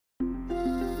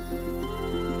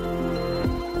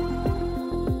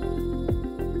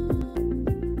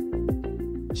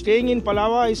Staying in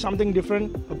Palava is something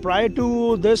different. Prior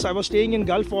to this, I was staying in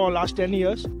Gulf for last 10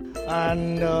 years.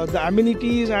 And the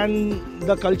amenities and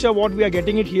the culture, what we are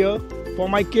getting it here for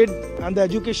my kid and the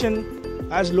education,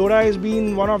 as Lodha has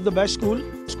been one of the best school.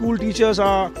 School teachers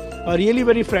are really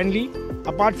very friendly.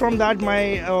 Apart from that,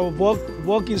 my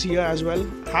work is here as well.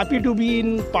 Happy to be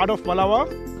in part of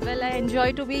Palava. Well, I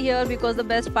enjoy to be here because the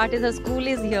best part is the school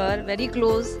is here, very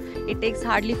close. It takes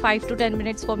hardly 5 to 10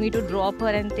 minutes for me to drop her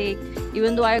and take.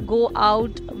 Even though I go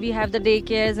out, we have the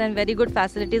daycares and very good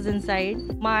facilities inside.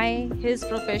 His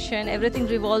profession, everything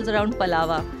revolves around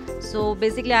Palava. So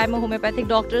basically I'm a homeopathic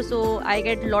doctor, so I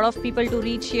get a lot of people to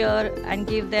reach here and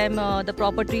give them the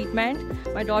proper treatment.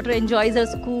 My daughter enjoys her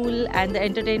school and the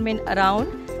entertainment around.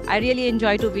 I really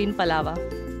enjoy to be in Palava.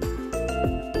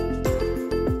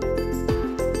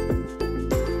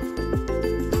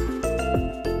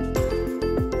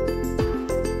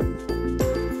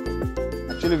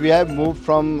 Actually, we have moved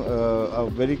from a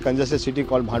very congested city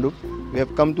called Bhandup. We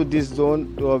have come to this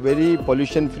zone, to a very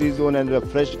pollution-free zone and a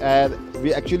fresh air.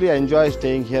 We actually enjoy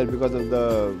staying here because of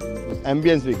the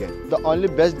ambience we get. The only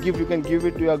best gift you can give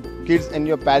it to your kids and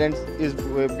your parents is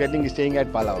staying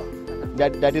at Palava.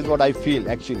 That is what I feel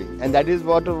actually, and that is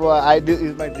what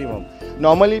is my dream home.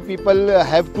 Normally people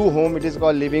have two homes. It is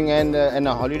called living and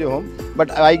a holiday home, but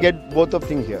I get both of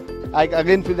things here. I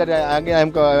again feel that I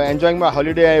am enjoying my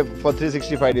holiday for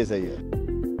 365 days a year.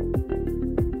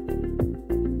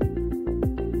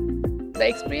 The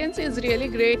experience is really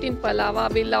great in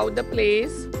Palava. We love the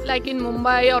place. Like in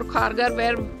Mumbai or Kharghar,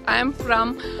 where I am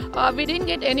from, we didn't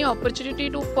get any opportunity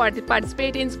to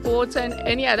participate in sports and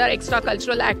any other extra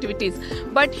cultural activities.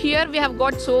 But here we have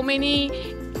got so many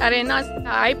arenas.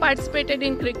 I participated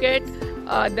in cricket,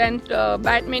 then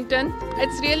badminton.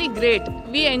 It's really great.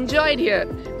 We enjoyed here.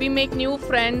 We make new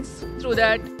friends through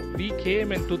that. We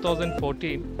came in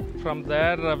 2014. From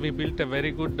there, we built a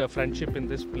very good friendship in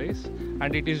this place,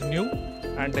 and it is new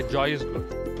and the joy is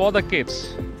good. For the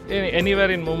kids, anywhere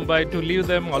in Mumbai, to leave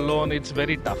them alone, it's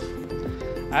very tough.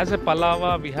 As a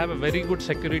Palava, we have a very good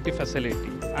security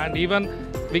facility, and even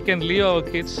we can leave our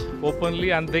kids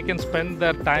openly and they can spend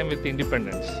their time with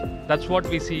independence. That's what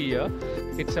we see here.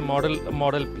 It's a model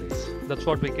place. That's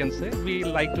what we can say. We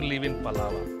like to live in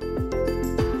Palava.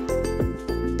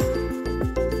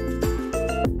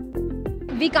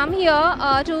 We come here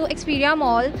to Xperia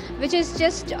Mall, which is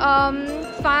just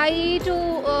 5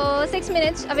 to 6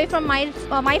 minutes away from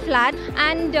my flat,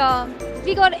 and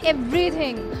we got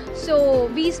everything. So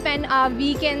we spend our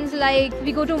weekends, like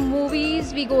we go to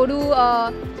movies, we go to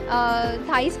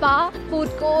Thai spa, food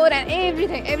court, and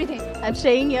everything. I'm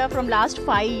staying here from last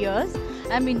 5 years.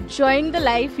 I'm enjoying the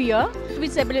life here. We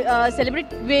celebrate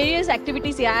various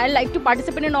activities here. I like to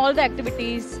participate in all the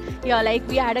activities here. Like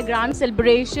we had a grand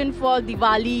celebration for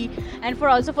Diwali, and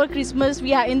also for Christmas.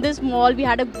 In this mall we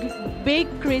had a big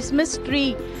Christmas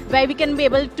tree where we can be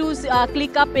able to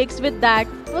click our pics with that.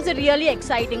 It was really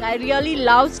exciting. I really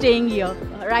love staying here.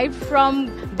 Right from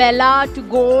Bella to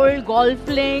Gold, Golf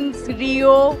Links,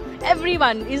 Rio,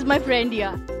 everyone is my friend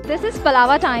here. This is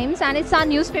Palava Times, and it's our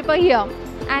newspaper here.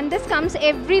 And this comes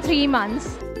every 3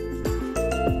 months.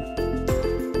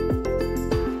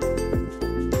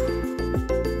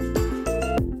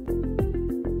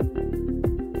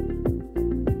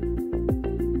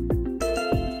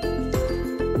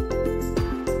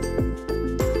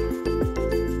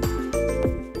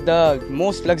 The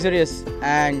most luxurious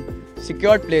and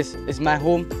secured place is my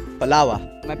home, Palava.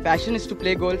 My passion is to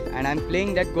play golf, and I'm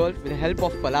playing that golf with the help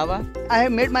of Palava. I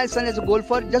have made my son as a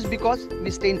golfer just because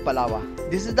we stay in Palava.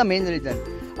 This is the main reason.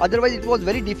 Otherwise, it was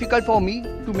very difficult for me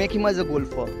to make him as a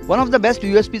golfer. One of the best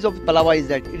USPs of Palava is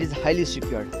that it is highly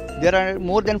secured. There are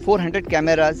more than 400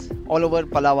 cameras all over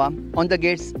Palava. On the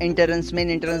gates, main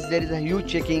entrance, there is a huge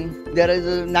checking. There is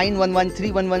a 911,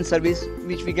 311 service,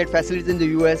 which we get facilities in the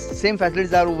US. Same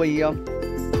facilities are over here.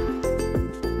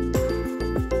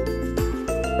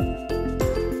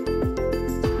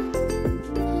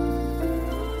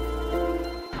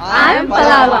 I am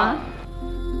Palava.